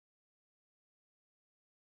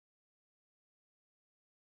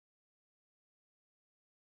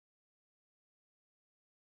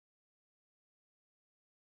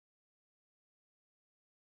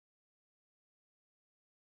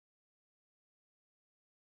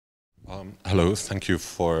Hello, thank you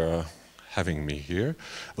for having me here.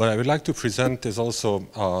 What I would like to present is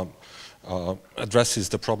also addresses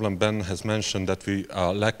the problem Ben has mentioned, that we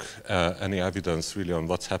lack any evidence really on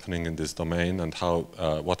what's happening in this domain and how,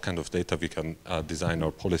 what kind of data we can design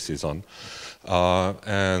our policies on.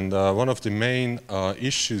 One of the main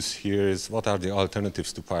issues here is what are the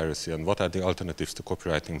alternatives to piracy and what are the alternatives to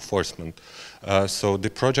copyright enforcement. So the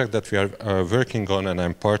project that we are working on, and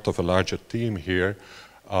I'm part of a larger team here,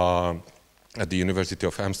 at the University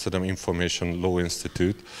of Amsterdam Information Law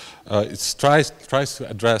Institute. It tries to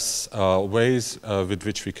address ways with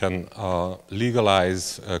which we can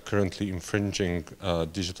legalize currently infringing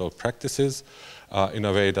digital practices in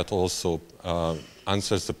a way that also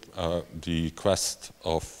answers the quest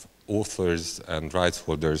of authors and rights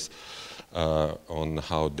holders on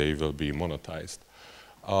how they will be monetized.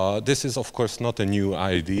 This is, of course, not a new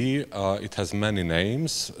idea. It has many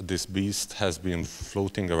names. This beast has been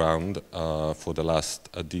floating around for the last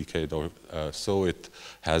decade or so. It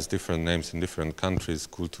has different names in different countries: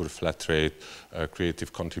 culture flat rate,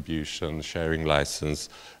 creative contribution, sharing license,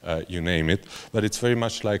 you name it. But it's very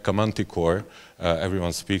much like a manticore.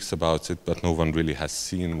 Everyone speaks about it, but no one really has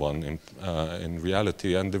seen one in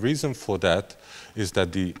reality. And the reason for that is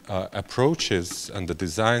that the approaches and the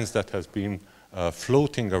designs that has been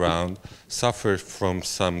floating around suffer from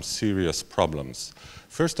some serious problems.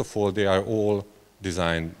 First of all, they are all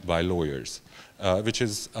designed by lawyers, which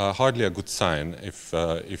is hardly a good sign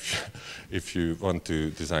if you want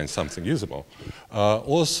to design something usable.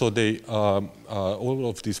 Also, all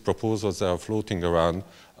of these proposals that are floating around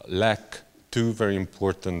lack two very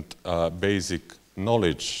important basic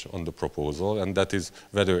knowledge on the proposal, and that is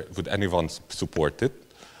whether would anyone support it.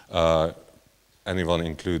 Anyone,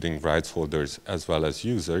 including rights holders as well as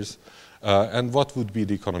users, and what would be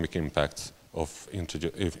the economic impacts of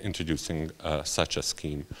introducing such a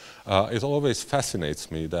scheme. It always fascinates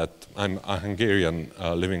me that I'm a Hungarian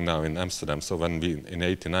living now in Amsterdam, so when we in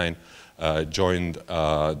 '89 joined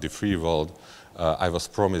the free world, I was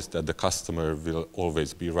promised that the customer will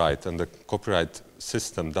always be right, and the copyright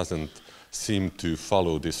system doesn't seem to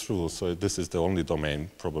follow this rule, so this is the only domain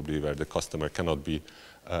probably where the customer cannot be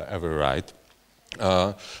ever right.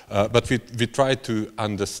 But we try to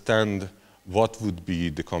understand what would be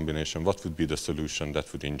the combination, what would be the solution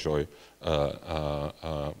that would enjoy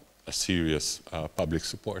a serious public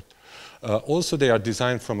support. Also, they are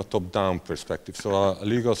designed from a top-down perspective. So a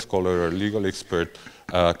legal scholar or legal expert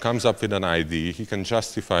comes up with an idea. He can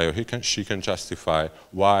justify, or she can justify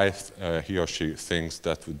why he or she thinks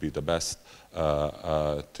that would be the best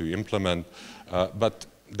to implement. But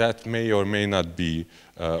that may or may not be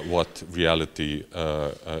what reality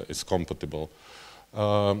is compatible.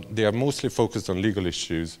 They are mostly focused on legal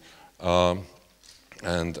issues,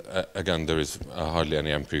 and again, there is hardly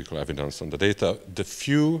any empirical evidence on the data. The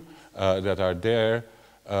few that are there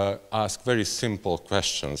ask very simple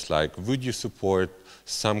questions like, would you support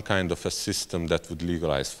some kind of a system that would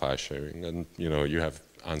legalize file sharing? And you have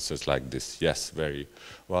answers like this: yes, very.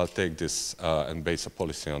 Well, take this and base a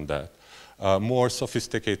policy on that. More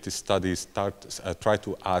sophisticated studies try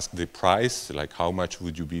to ask the price, like how much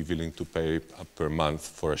would you be willing to pay per month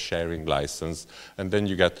for a sharing license, and then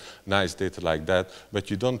you get nice data like that, but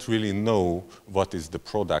you don't really know what is the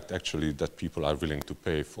product actually that people are willing to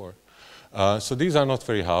pay for. So these are not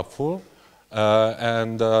very helpful,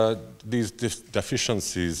 and these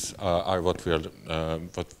deficiencies are what we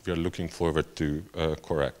are looking forward to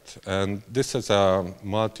correct. And this is a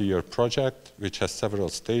multi-year project which has several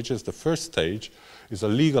stages. The first stage is a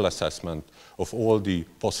legal assessment of all the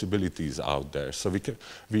possibilities out there. So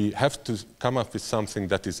we have to come up with something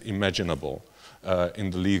that is imaginable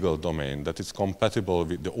in the legal domain, that is compatible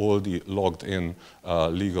with all the logged-in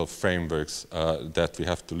legal frameworks that we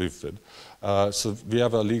have to live with. So we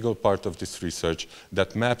have a legal part of this research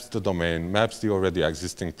that maps the domain, maps the already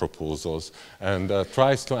existing proposals, and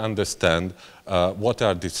tries to understand what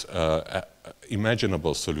are these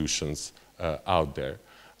imaginable solutions out there.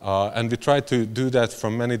 And we try to do that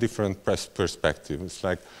from many different perspectives,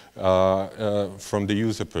 like from the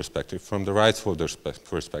user perspective, from the rights holder's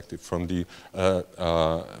perspective, from the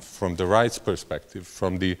rights perspective,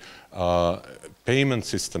 from the payment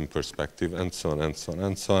system perspective, and so on, and so on,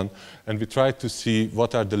 and so on. And we try to see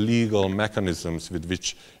what are the legal mechanisms with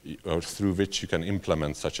which, or through which you can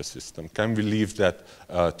implement such a system. Can we leave that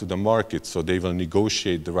to the market so they will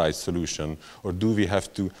negotiate the right solution, or do we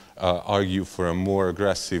have to argue for a more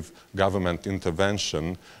aggressive government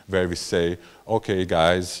intervention where we say, okay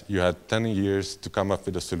guys, you had 10 years to come up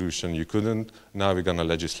with a solution, you couldn't, now we're going to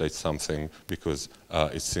legislate something because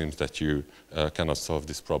it seems that you cannot solve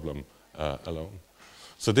this problem alone.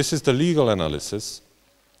 So this is the legal analysis,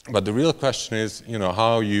 but the real question is,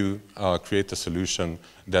 how you create a solution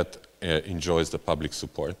that enjoys the public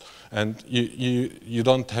support. And you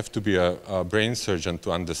don't have to be a brain surgeon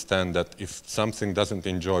to understand that if something doesn't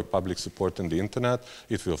enjoy public support on the internet,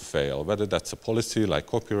 it will fail. Whether that's a policy like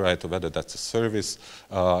copyright or whether that's a service,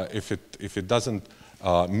 if it doesn't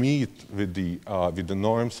meet with the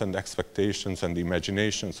norms and expectations and the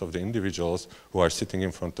imaginations of the individuals who are sitting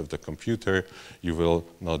in front of the computer, you will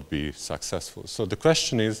not be successful. So the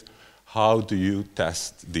question is, how do you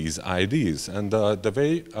test these ideas? And the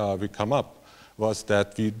way we come up was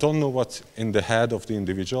that we don't know what's in the head of the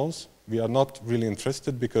individuals. We are not really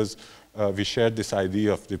interested because we shared this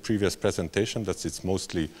idea of the previous presentation that it's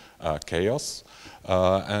mostly chaos,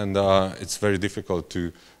 and it's very difficult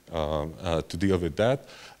to deal with that.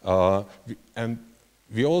 And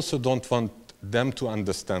we also don't want them to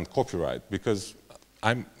understand copyright, because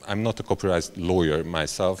I'm not a copyright lawyer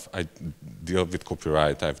myself. I deal with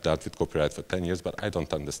copyright. I've dealt with copyright for 10 years, but I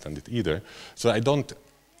don't understand it either. So I don't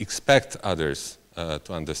expect others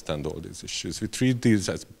to understand all these issues. We treat these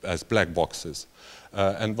as black boxes.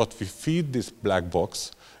 And what we feed this black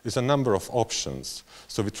box is a number of options.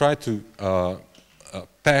 So we try to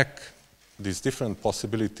pack these different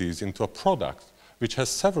possibilities into a product which has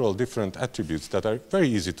several different attributes that are very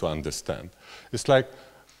easy to understand. It's like,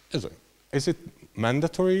 is it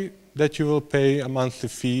mandatory that you will pay a monthly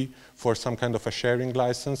fee for some kind of a sharing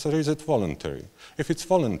license, or is it voluntary? If it's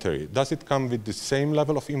voluntary, does it come with the same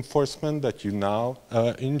level of enforcement that you now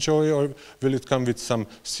enjoy, or will it come with some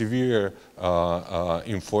severe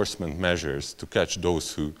enforcement measures to catch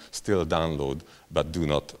those who still download but do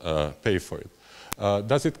not pay for it?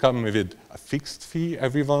 Does it come with a fixed fee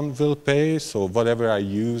everyone will pay? So whatever I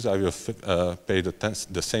use, I will pay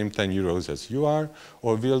the same 10 euros as you are?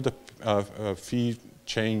 Or will the fee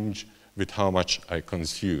change with how much I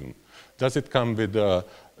consume? Does it come with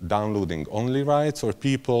downloading only rights, or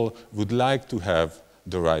people would like to have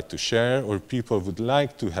the right to share, or people would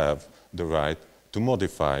like to have the right to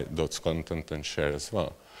modify those content and share as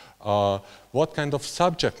well? What kind of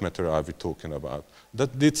subject matter are we talking about?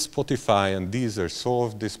 Did Spotify and Deezer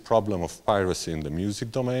solve this problem of piracy in the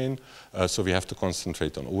music domain? So we have to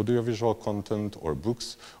concentrate on audiovisual content or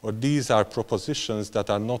books? Or these are propositions that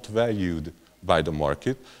are not valued by the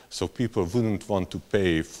market, so people wouldn't want to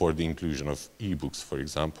pay for the inclusion of e-books, for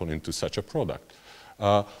example, into such a product?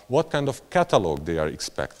 What kind of catalog they are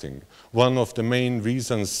expecting? One of the main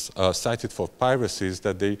reasons cited for piracy is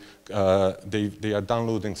that they are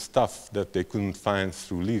downloading stuff that they couldn't find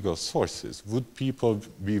through legal sources. Would people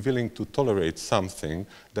be willing to tolerate something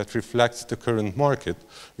that reflects the current market,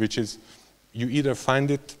 which is you either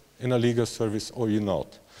find it in a legal service or you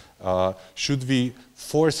not? Should we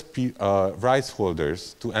force rights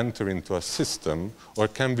holders to enter into a system, or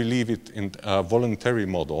can we leave it in a voluntary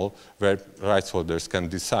model where rights holders can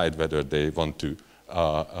decide whether they want to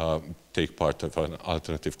take part of an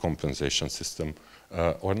alternative compensation system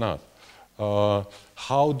or not?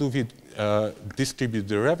 How do we distribute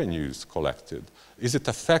the revenues collected? Is it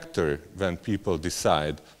a factor when people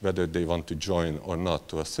decide whether they want to join or not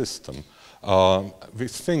to a system? We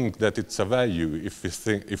think that it's a value if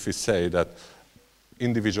we say that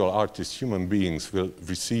individual artists, human beings, will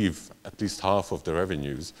receive at least half of the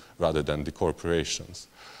revenues rather than the corporations.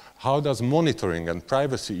 How does monitoring and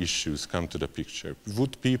privacy issues come to the picture?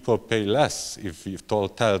 Would people pay less if we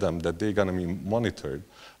tell them that they're going to be monitored?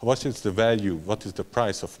 What is the value, what is the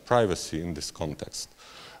price of privacy in this context?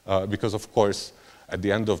 Because of course, at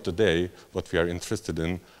the end of the day, what we are interested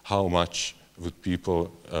in, how much would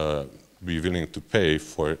people be willing to pay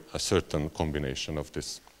for a certain combination of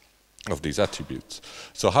these attributes.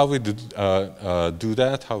 So how we do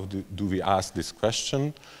that? How do we ask this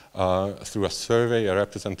question? Through a survey, a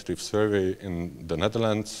representative survey in the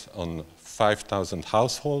Netherlands on 5,000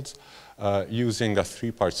 households, using a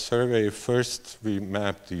three-part survey. First, we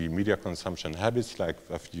mapped the media consumption habits, like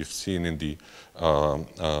you've seen in the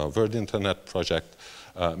World Internet project,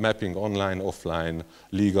 mapping online, offline,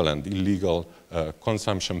 legal and illegal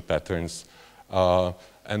consumption patterns.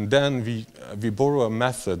 And then we borrow a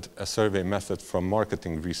method, a survey method from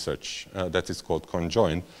marketing research that is called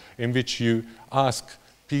Conjoint, in which you ask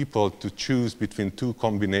people to choose between two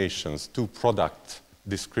combinations, two product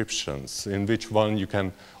descriptions, in which one you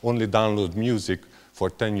can only download music for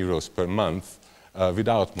 10 euros per month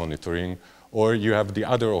without monitoring, or you have the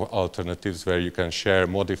other alternatives where you can share,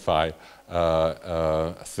 modify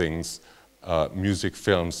things, music,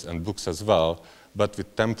 films, and books as well, but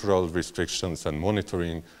with temporal restrictions and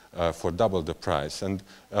monitoring for double the price. And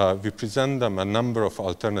we present them a number of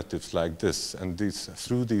alternatives like this, and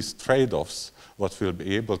through these trade-offs, what we'll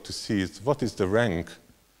be able to see is what is the rank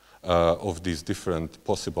of these different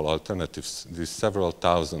possible alternatives, these several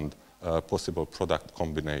thousand possible product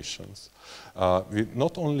combinations. We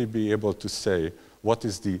not only be able to say what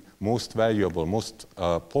is the most valuable, most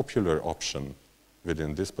popular option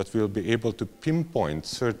within this, but we'll be able to pinpoint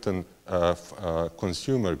certain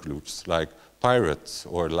consumer groups like pirates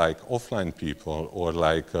or like offline people or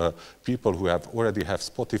like people who already have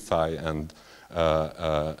Spotify and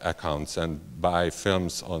accounts and buy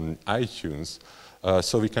films on iTunes.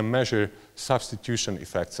 So we can measure substitution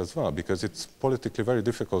effects as well, because it's politically very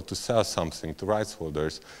difficult to sell something to rights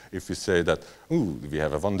holders if we say that, ooh, we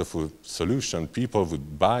have a wonderful solution, people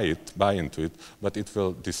would buy into it, but it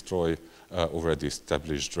will destroy already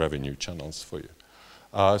established revenue channels for you.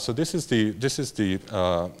 So this is the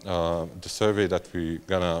survey that we're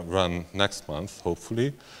gonna run next month,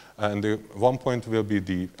 hopefully. And one point will be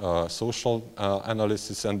the social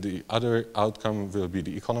analysis, and the other outcome will be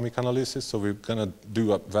the economic analysis. So we're going to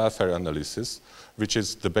do a welfare analysis, which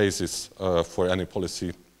is the basis for any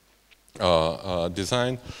policy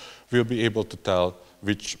design. We'll be able to tell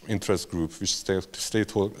which interest group, which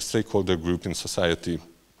stakeholder group in society,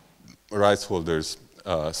 rights holders,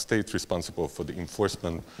 state responsible for the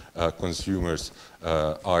enforcement, consumers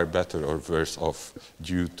are better or worse off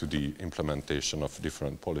due to the implementation of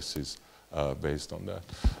different policies based on that.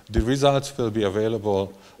 The results will be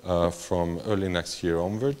available from early next year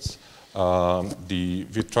onwards.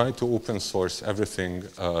 We try to open source everything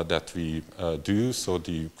that we do, so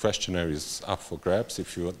the questionnaire is up for grabs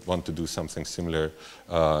if you want to do something similar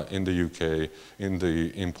in the UK,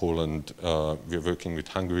 in Poland. We're working with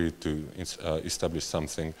Hungary to establish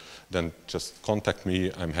something. Then just contact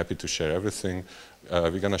me. I'm happy to share everything.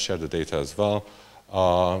 We're going to share the data as well.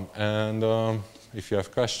 If you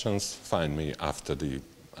have questions, find me after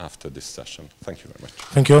this session. Thank you very much.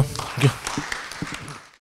 Thank you. Thank you.